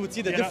Arabic, you would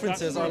see the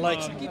differences are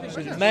like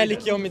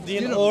Malik Yawm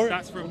al-Din or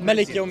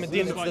Malik Yawm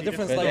al-Din. It's the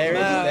difference like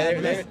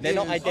they're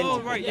not identical.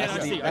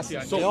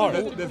 They are.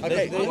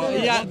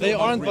 Yeah, they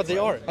aren't, but they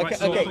are. Okay,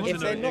 if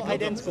they're not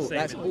identical,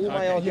 that's all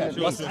my argument.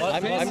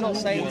 I'm not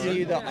saying to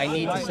you that I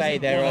need to say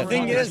there are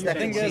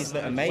discrepancies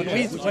that are made.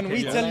 When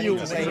we tell you,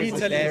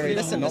 there is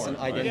listen, not an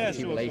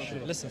identity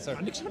relation. Listen, sir.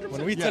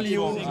 When we tell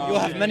you you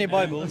have many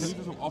Bibles,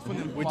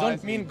 we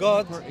don't mean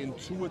God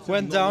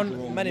went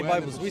down many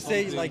Bibles. We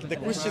say like the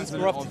Christians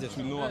corrupted it.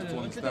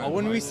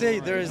 When we say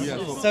there is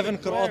 7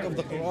 Qur'an of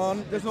the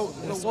Quran,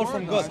 it's all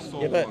from God.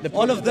 Yeah, but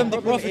all of them,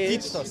 the Prophet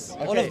teaches us.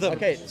 All of them.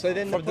 Okay, so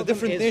then from the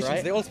different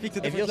nations, they all speak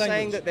to different languages. If you're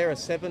saying language. that there are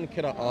 7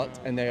 Qira'at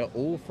and they are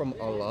all from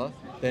Allah,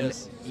 then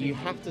you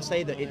have to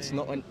say that it's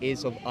not an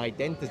is of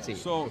identity,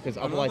 because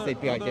otherwise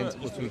they'd be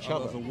identical to each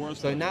other.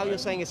 So now you're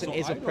saying it's an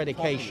is of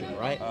predication,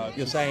 right?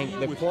 You're saying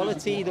the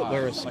quality that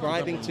we're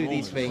ascribing to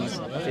these things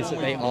is that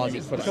they are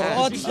the Qur'an.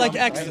 Qur'an's like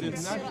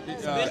accents.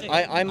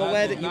 I'm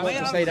aware that you want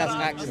to say that's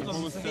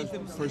accents.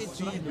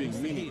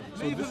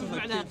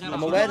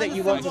 I'm aware that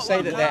you want to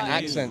say that they're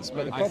accents,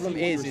 but the problem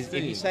is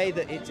if you say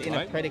that it's in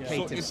a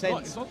predicative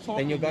sense,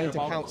 then you're going to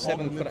count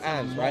 7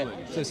 Qur'ans, right?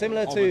 So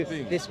similar to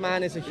this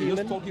man is a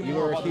human, you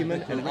are a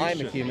human, and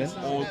I'm a human.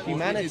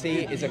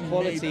 Humanity is a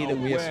quality that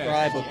we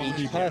ascribe of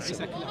each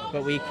person,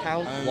 but we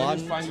count 1,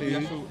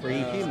 2,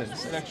 3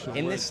 humans.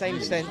 In this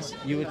same sense,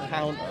 you would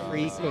count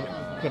 3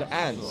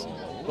 Qur'ans.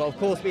 But of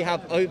course we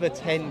have over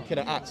 10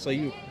 Qur'ats, so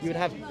you would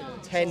have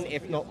 10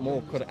 if not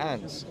more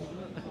Qur'ans.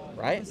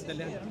 Right?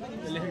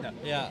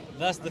 Yeah,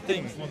 that's the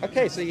thing.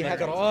 Okay, so you have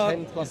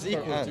 10 plus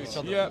equal Qur'ans. to each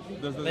other. Yeah,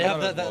 they have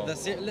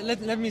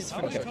let me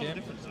finish,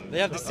 okay? They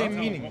have the same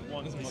meaning.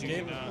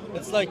 Okay?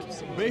 It's like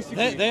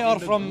they are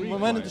from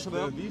where are you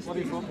from?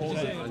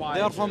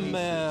 They are from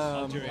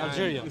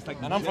Algeria,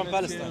 and I'm from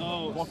Palestine.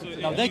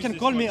 Now they can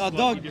call me a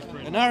dog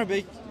in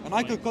Arabic, and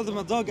I could call them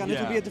a dog, and it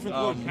will be a different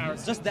word.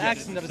 It's just the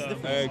accent that is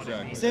different.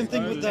 Exactly. Same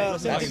thing with the.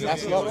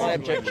 That's not my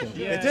objection.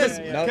 It is.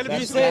 No,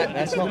 You say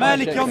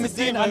Malik Yawm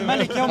al-Din and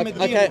Malik Yawm al-Din.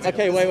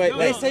 Okay, wait.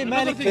 They say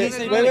Malik. They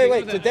say Malik.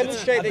 Wait. To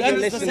demonstrate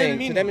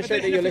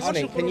that you're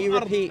listening, can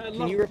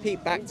you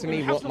repeat back to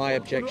me what my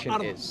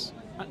objection is?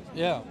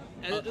 Yeah.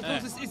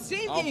 It's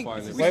same thing.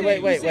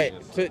 Wait.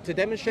 To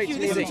demonstrate to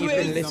me that you've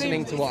been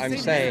listening to what I'm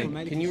saying,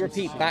 can you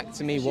repeat back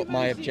to me what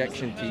my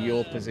objection to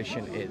your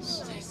position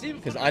is?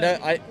 Because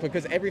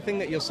because everything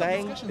that you're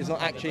saying is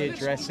not actually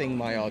addressing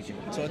my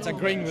argument. So it's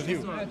agreeing with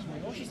you.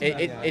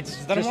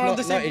 It's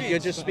just not, you're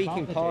just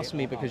speaking past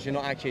me because you're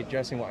not actually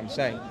addressing what I'm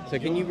saying. So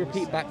can you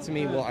repeat back to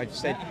me what I've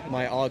said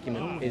my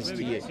argument is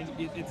to you?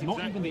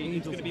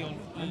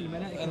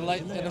 And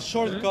like in a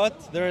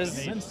shortcut,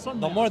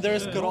 the more there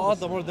is Qur'an,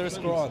 the more there is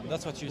Qur'an.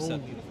 That's what you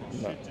said.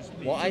 No.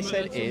 What I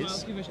said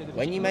is,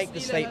 when you make the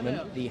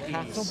statement, the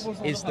Hafs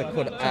is the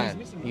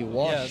Qur'an, the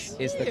Wash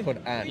is the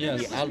Qur'an,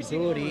 the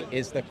Al-Duri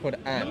is the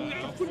Qur'an.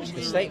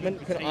 The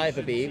statement could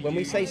either be, when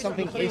we say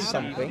something is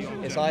something,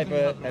 it's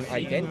either an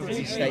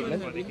identity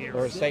statement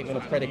or a statement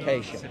of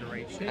predication.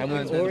 And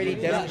we've already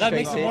demonstrated... That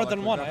makes it more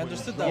than one, I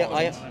understood that.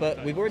 Yeah,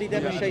 but we've already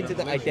demonstrated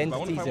that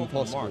identity is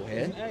impossible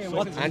here.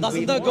 And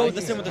doesn't that go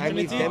the same with the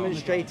Trinity? And we've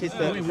demonstrated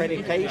that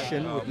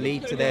predication would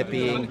lead to there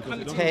being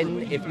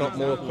 10, if not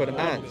more,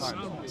 Qur'ans.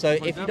 So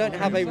if you don't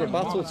have a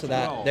rebuttal to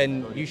that,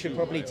 then you should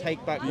probably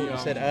take back what you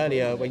said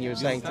earlier when you were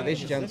saying to this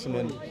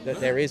gentleman that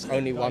there is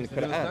only one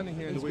Qur'an.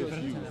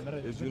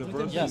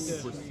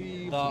 Yes,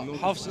 the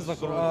Hafs is the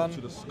Qur'an,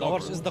 the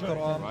Warsh is the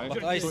Qur'an,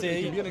 but I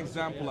say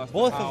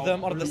both of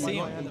them are the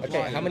same.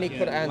 Okay, how many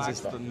Qur'ans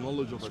is that?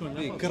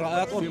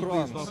 Qira'at or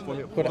Qur'ans?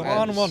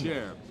 Qur'ans.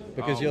 1.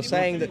 Because you're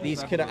saying that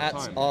these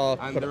Qira'ats are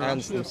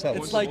Qur'ans themselves.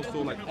 It's like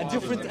a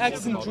different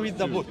accent to read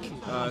the book.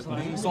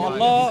 So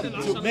Allah,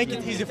 to make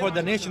it easy for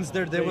the nations,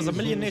 there was a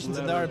million nations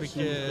in the Arabic.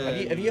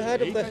 Have you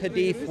heard of the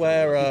hadith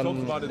where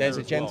there's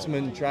a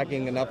gentleman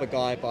dragging another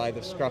guy by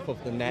the scruff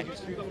of the neck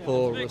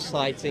for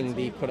reciting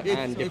the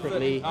Qur'an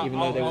differently, even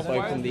though they were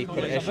both from the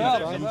Quraysh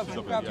tribe?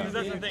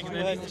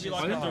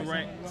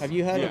 Have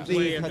you heard of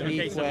the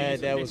hadith where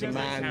there was a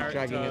man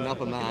dragging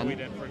another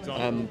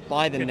man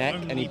by the neck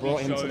and he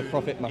brought him to the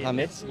Prophet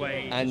Muhammad,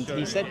 and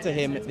he said to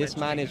him, this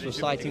man is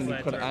reciting the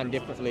Qur'an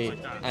differently,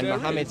 and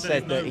Muhammad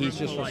said that he's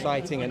just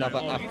reciting another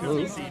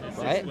afru,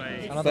 right?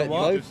 But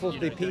both of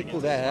the people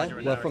there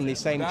were from the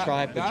same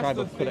tribe, the tribe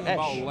of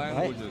Quraysh,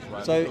 right?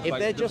 So if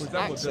they're just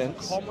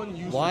accents,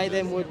 why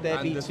then would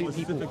there be two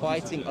people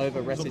fighting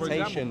over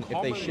recitation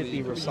if they should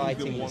be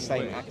reciting the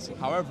same accent?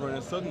 However, in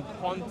a certain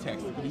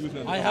context,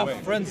 I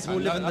have friends who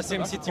live in the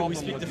same city, we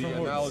speak different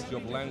words.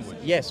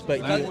 Yes,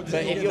 but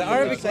if you're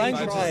from the same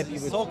tribe,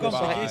 you would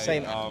recite the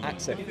same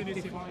accent.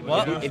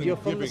 What? If you're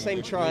from the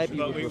same tribe,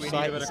 you would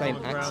recite the same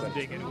accent.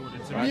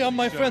 Me and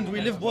my friend,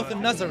 we live both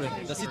in Nazareth,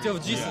 the city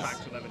of Jesus.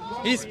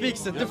 He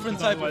speaks a different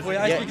type of way,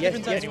 I speak a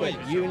different type of way.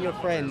 But you and your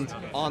friend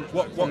aren't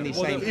from the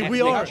same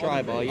ethnic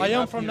tribe, are you? I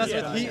am from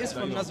Nazareth, he is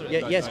from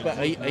Nazareth. Yes, but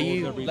are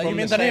you like you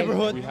mean the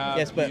neighborhood?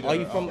 Yes, but are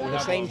you from the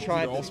same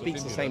tribe that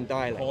speaks the same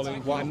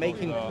dialect? What I'm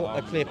making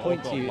a clear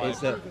point to you is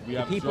that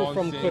the people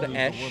from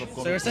Quraysh...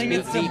 So you're saying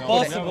it's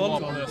impossible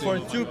for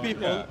two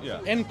people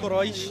in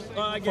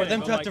Quraysh for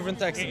them to have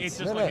different accents?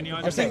 No.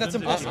 I'm saying that's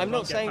impossible. I'm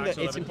not saying that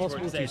it's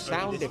impossible to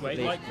sound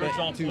differently,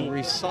 but to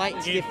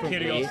recite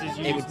differently,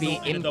 it would be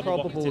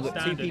improbable that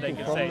two people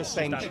people from the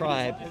same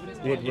tribe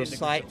would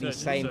recite these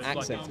same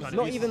accents.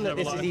 Not even that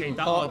this is even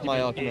part of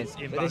my argument,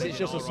 but this is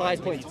just a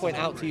side point to point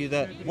out to you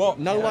that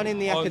no one in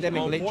the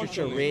academic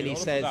literature really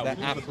says that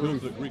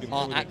ahruf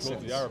are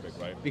accents.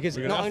 Because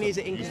not only is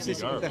it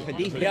inconsistent with the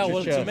hadith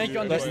literature, to make you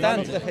but understand, none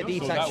of the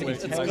hadiths actually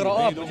it's tell you.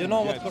 qira'at, but you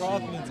know what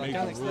qira'at means. I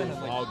can't explain it.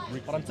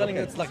 But I'm telling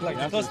you, it's like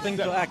the first thing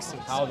to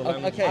accents.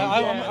 Okay.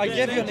 I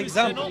gave you an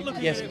example.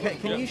 Yes,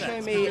 can you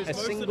show me a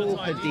single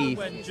hadith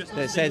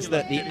that says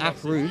that the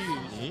ahruf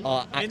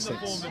are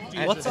accents?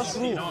 What's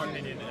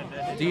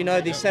ahruf? Do you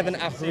know the 7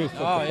 ahruf of the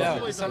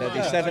Prophet?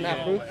 The 7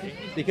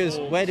 ahruf? Because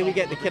where do we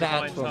get the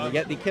qira'at from? We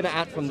get the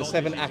qira'at from the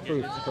 7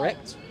 ahruf,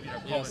 correct?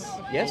 Yes.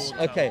 Yes?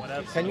 Okay.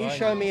 Can you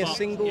show me a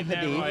single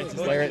hadith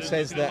where it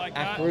says that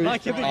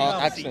ahruf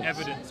are accents?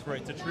 Evidence for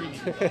it to truly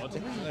be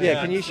God.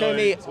 Yeah, can you show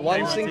me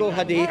one single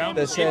hadith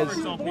that says... For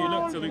example, you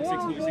look to Luke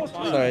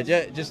 6:45. Sorry,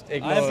 just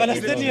ignore I am it.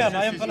 Palestinian.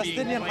 I am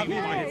Palestinian.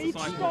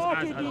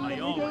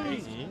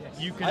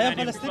 You can I am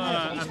then infer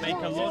Palestinian. and make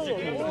a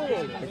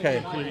logical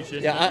Okay.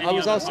 conclusion. Yeah, I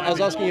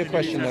was asking you a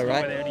question though,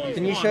 right?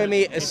 Can you show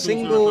me a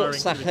single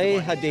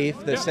Sahih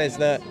hadith that says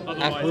that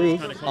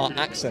ahruf are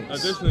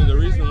accents? Additionally, the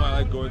reason why I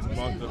like going to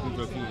Mark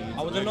 13,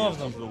 I wouldn't know of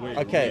them.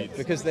 Okay,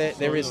 because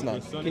there is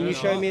none. Can you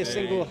show me a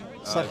single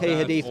Sahih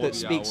hadith that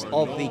speaks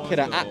of the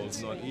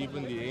qira'at? Not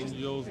even the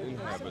angels in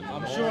heaven.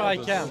 I'm sure I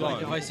can,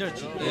 like if I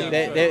search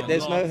it.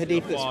 There's no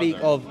hadith that speak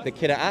of the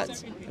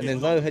qira'at, and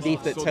there's no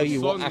hadith that tell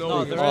you what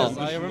ahruf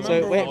are.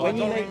 So when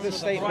you make the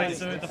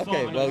statement,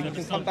 okay, well you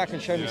can come back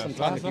and show me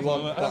sometime if you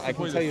want, but I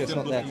can tell you it's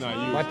not there.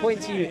 My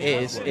point to you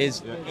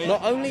is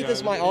not only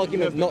does my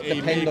argument not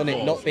depend on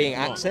it not being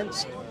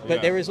accents,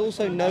 but there is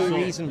also no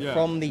reason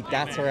from the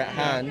data at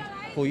hand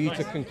for you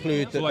to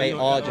conclude that they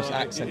are just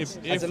accents.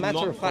 As a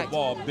matter of fact,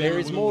 there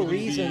is more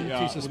reason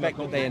to suspect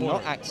that they are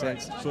not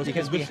accents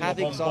because we have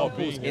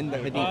examples in the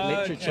hadith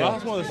literature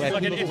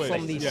where people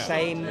from the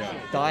same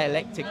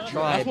dialectic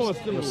tribes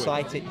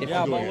recite it differently.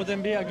 Yeah, but wouldn't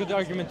it be a good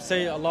argument to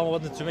say Allah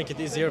wanted to make it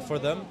easier for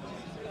them?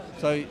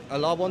 So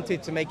Allah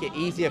wanted to make it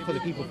easier for the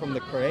people from the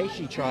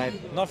Qurayshi tribe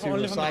Not to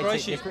only from the recite it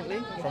Qurayshi, differently?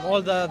 from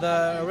all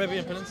the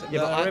Arabian Peninsula.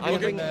 Yeah, but I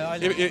think-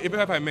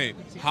 If I may,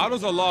 how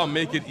does Allah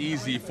make it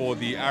easy for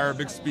the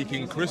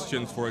Arabic-speaking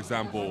Christians, for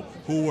example,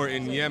 who were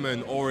in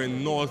Yemen or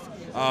in North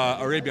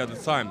Arabia at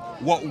the time?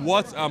 What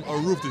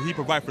aruf did He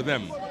provide for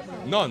them?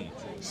 None.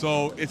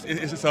 So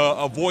it's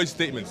a void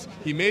statement.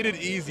 He made it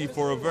easy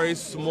for a very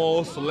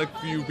small, select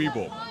few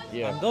people.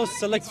 And those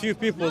select few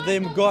people, they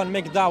go and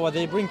make da'wah,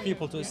 they bring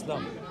people to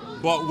Islam.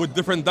 But with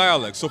different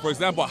dialects. So, for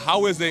example,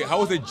 how is a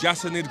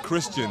Jassanid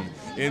Christian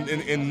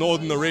in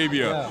Northern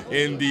Arabia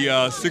in the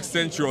 6th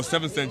century or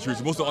 7th century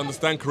supposed to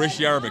understand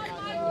Qurayshi Arabic?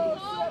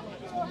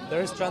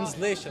 There is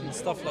translation and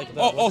stuff like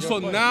that. Oh, so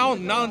now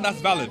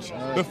that's valid.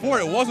 Before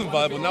it wasn't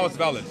valid, but now it's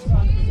valid.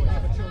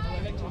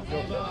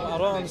 I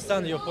don't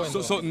understand your point.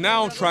 So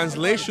now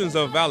translations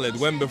are valid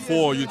when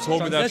before you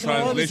told me that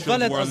translations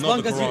valid were as not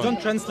long the as you Quran.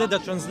 don't translate the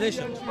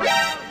translation.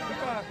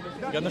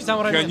 You understand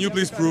what I mean? Can you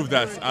please prove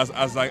that?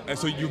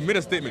 So you made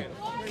a statement.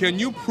 Can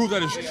you prove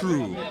that it's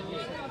true?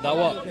 That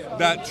what?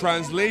 That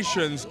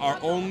translations are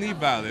only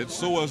valid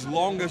so as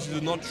long as you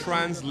do not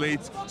translate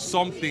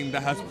something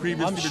that has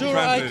previously been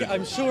translated.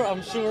 I'm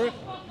sure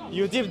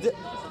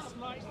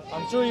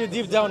you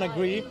deep down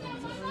agree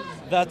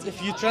that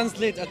if you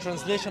translate a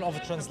translation of a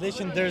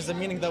translation, there's a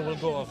meaning that will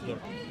go off there.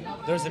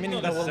 There's a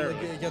meaning that will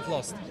get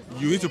lost.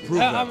 You need to prove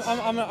that.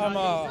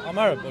 I'm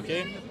Arab,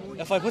 okay?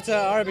 If I put an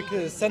Arabic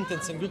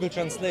sentence in Google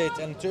Translate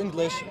and to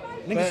English,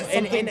 But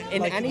in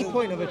any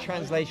point of a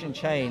translation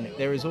chain,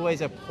 there is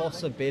always a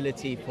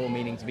possibility for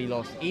meaning to be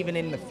lost, even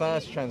in the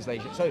first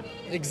translation. So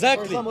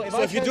exactly. For example,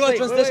 So if you do a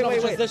translation of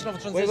a translation of a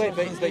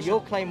translation, but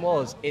your claim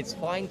was it's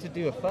fine to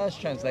do a first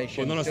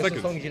translation, Well, not a just second.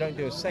 as long as you don't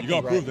do a second. You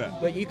gotta right? prove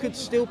that. But you could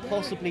still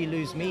possibly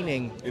lose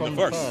meaning In from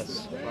the the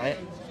first. right?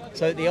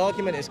 So the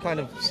argument is kind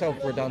of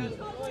self-redundant.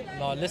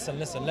 no, listen.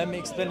 Let me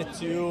explain it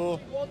to you.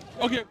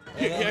 Okay,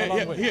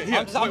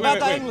 here. I'm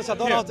bad at English. I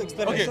don't know how to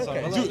explain Okay,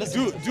 it.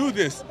 So, do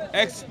this.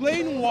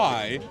 Explain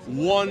why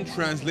one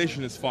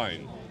translation is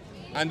fine,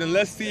 and then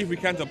let's see if we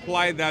can't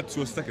apply that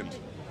to a second.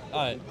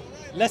 All right,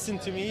 listen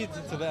to me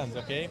to the end,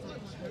 okay?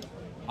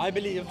 I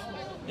believe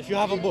if you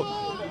have a book,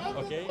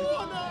 okay,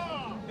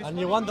 and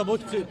you want the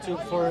book to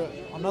for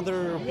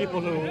another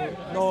people who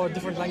know a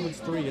different language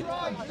to read it,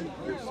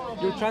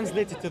 you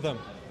translate it to them.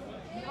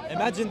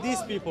 Imagine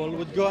these people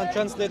would go and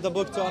translate the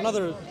book to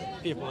another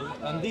people,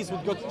 and these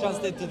would go to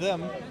translate to them,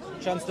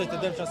 translate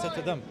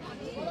to them.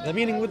 The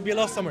meaning would be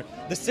lost somewhere.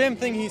 The same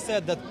thing he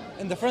said that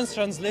in the French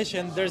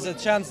translation, there's a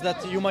chance that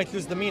you might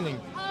lose the meaning.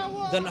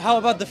 Then how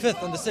about the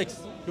 5th and the 6th?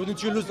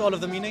 Wouldn't you lose all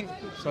of the meaning?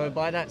 So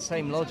by that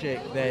same logic,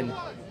 then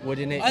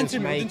wouldn't it Answer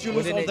just me, make wouldn't you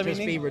lose all wouldn't it the just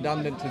be meaning?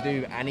 redundant to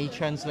do any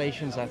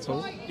translations at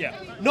all? Yeah.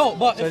 No,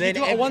 but So if you then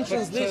do a one so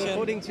translation,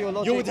 according to your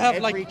logic, you would have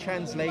every like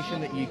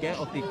translation that you get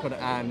of the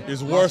Quran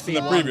Is must worse be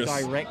than the one previous.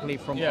 directly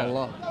from Yeah.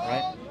 Allah,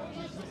 right?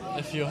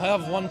 if you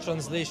have one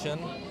translation,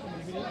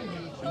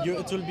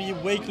 it will be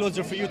way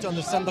closer for you to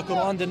understand the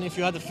Quran than if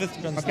you had a fifth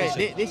translation.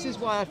 Okay, this is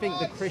why I think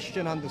the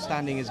Christian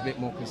understanding is a bit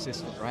more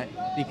consistent, right?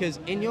 Because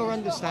in your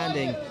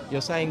understanding,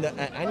 you're saying that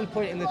at any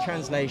point in the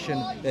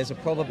translation, there's a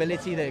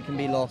probability that it can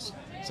be lost.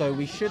 So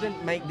we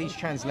shouldn't make these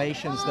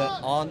translations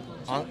that aren't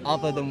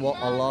other than what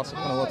Allah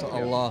subhanahu wa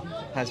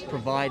ta'ala has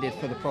provided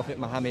for the Prophet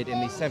Muhammad in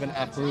the 7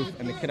 Ahruf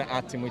and the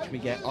Qira'at in which we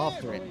get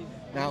after it.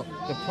 Now,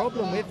 the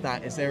problem with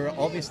that is there are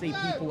obviously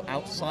people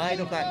outside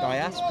of that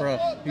diaspora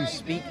who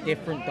speak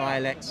different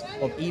dialects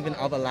of even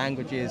other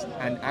languages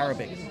and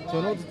Arabic. So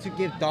in order to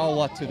give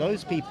dawah to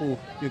those people,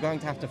 you're going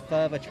to have to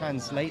further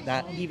translate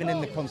that even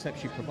in the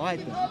concepts you provide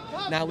them.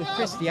 Now, with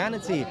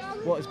Christianity,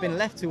 what has been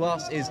left to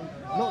us is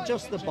not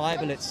just the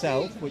Bible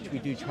itself, which we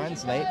do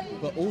translate,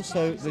 but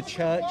also the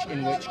church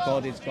in which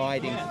God is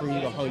guiding through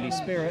the Holy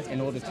Spirit in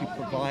order to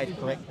provide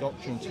correct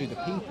doctrine to the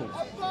people.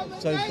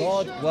 So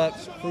God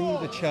works through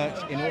the church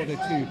in order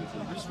to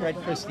spread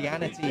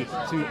Christianity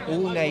to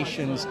all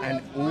nations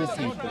and all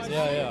people.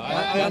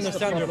 I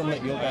understand your point.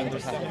 That you're going to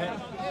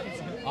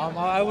have.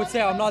 I would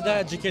say I'm not that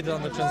educated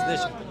on the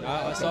translation.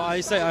 So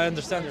I say I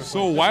understand your point.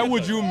 So why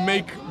would you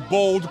make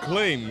bold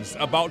claims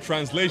about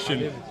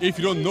translation if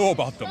you don't know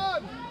about them?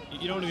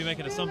 You don't want to be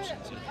making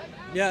assumptions. You know?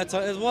 Yeah,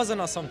 it was an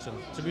assumption,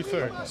 to be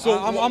fair. So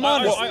I'm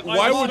honest.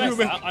 Why would you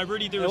make? I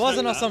really do. It was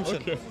an that. assumption.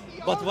 Okay.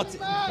 But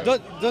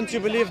don't you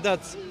believe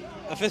that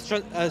a first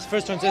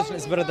translation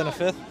is better than a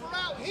fifth?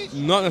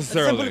 Not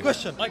necessarily. Simple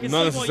question. I can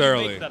Not see why you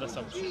necessarily. make that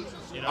assumption.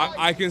 You know?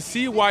 I can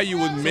see why you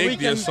would We make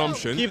the can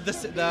assumption keep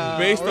the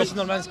based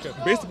original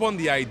manuscript. based upon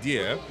the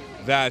idea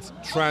that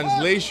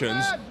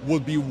translations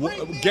would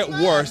get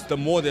worse the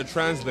more they're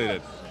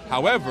translated.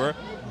 However,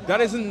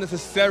 that isn't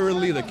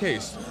necessarily the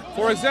case.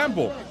 For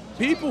example,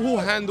 people who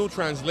handle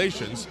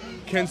translations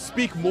can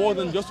speak more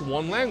than just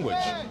one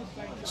language.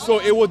 So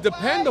it would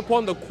depend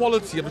upon the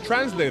quality of the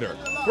translator.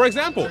 For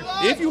example,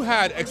 if you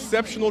had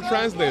exceptional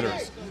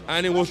translators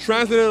and it was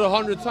translated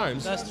 100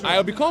 times,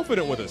 I'll be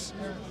confident with this.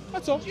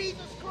 That's all.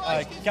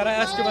 Can I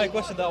ask you my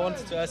question that I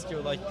wanted to ask you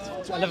like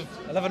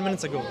 11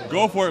 minutes ago?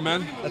 Go for it,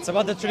 man. It's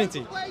about the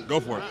Trinity. Go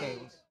for it.